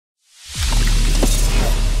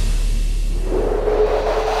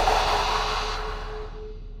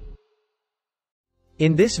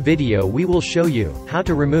In this video we will show you how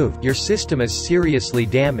to remove your system is seriously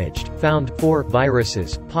damaged, found 4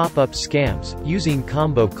 viruses, pop-up scams, using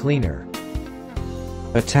Combo Cleaner.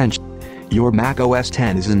 Attention! Your Mac OS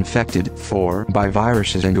X is infected by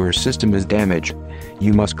viruses and your system is damaged.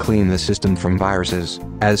 You must clean the system from viruses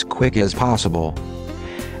as quick as possible.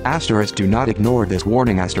 Asterisk, do not ignore this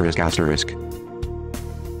warning asterisk asterisk.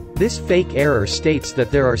 This fake error states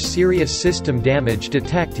that there are serious system damage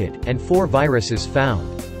detected, and 4 viruses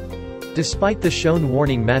found. Despite the shown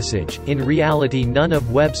warning message, in reality none of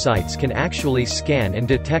websites can actually scan and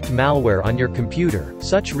detect malware on your computer.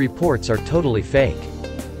 Such reports are totally fake.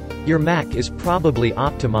 Your Mac is probably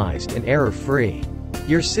optimized and error-free.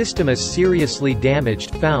 Your system is seriously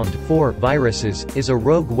damaged, found 4 viruses, is a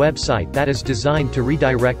rogue website that is designed to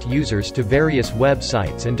redirect users to various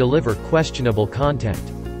websites and deliver questionable content.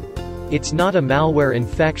 It's not a malware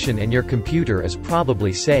infection and your computer is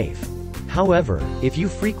probably safe. However, if you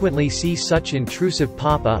frequently see such intrusive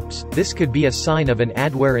pop-ups, this could be a sign of an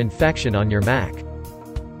adware infection on your Mac.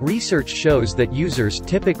 Research shows that users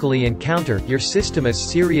typically encounter your system is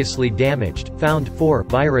seriously damaged, found 4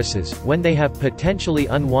 viruses, when they have potentially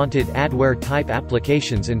unwanted adware-type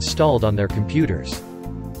applications installed on their computers.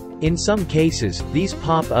 In some cases, these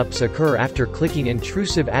pop-ups occur after clicking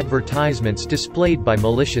intrusive advertisements displayed by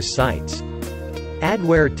malicious sites.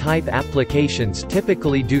 Adware-type applications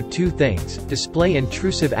typically do 2 things: display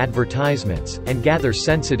intrusive advertisements, and gather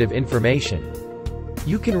sensitive information.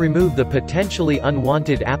 You can remove the potentially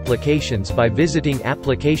unwanted applications by visiting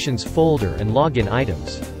Applications folder and login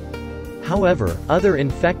items. However, other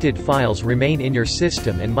infected files remain in your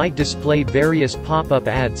system and might display various pop-up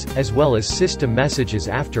ads, as well as system messages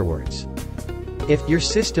afterwards. If your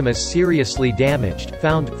system is seriously damaged,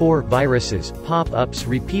 found 4 viruses, pop-ups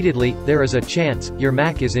repeatedly, there is a chance your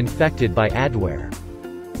Mac is infected by adware.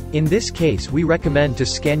 In this case we recommend to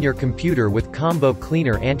scan your computer with Combo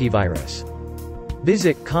Cleaner antivirus.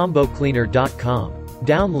 Visit combocleaner.com.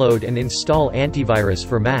 Download and install antivirus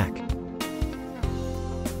for Mac.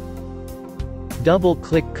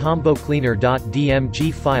 Double-click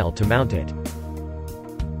combocleaner.dmg file to mount it.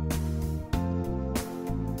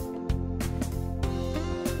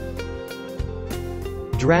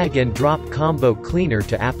 Drag and drop Combo Cleaner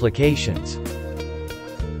to Applications.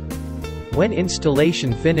 When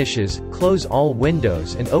installation finishes, close all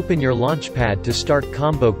windows and open your Launchpad to start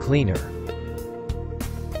Combo Cleaner.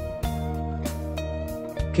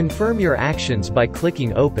 Confirm your actions by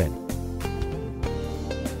clicking Open.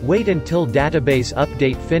 Wait until database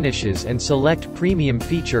update finishes and select premium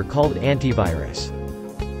feature called Antivirus.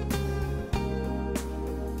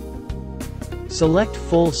 Select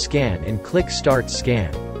Full Scan and click Start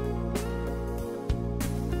Scan.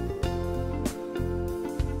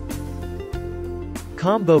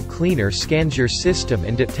 Combo Cleaner scans your system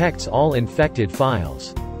and detects all infected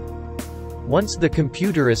files. Once the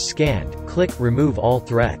computer is scanned, click Remove all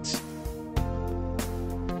threats.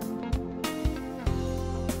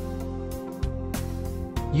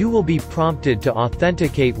 You will be prompted to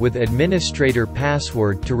authenticate with administrator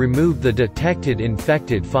password to remove the detected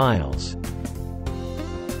infected files.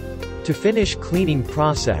 To finish cleaning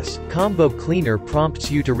process, Combo Cleaner prompts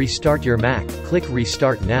you to restart your Mac. Click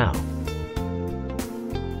Restart Now.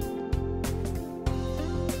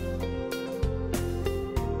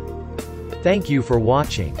 Thank you for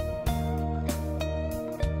watching.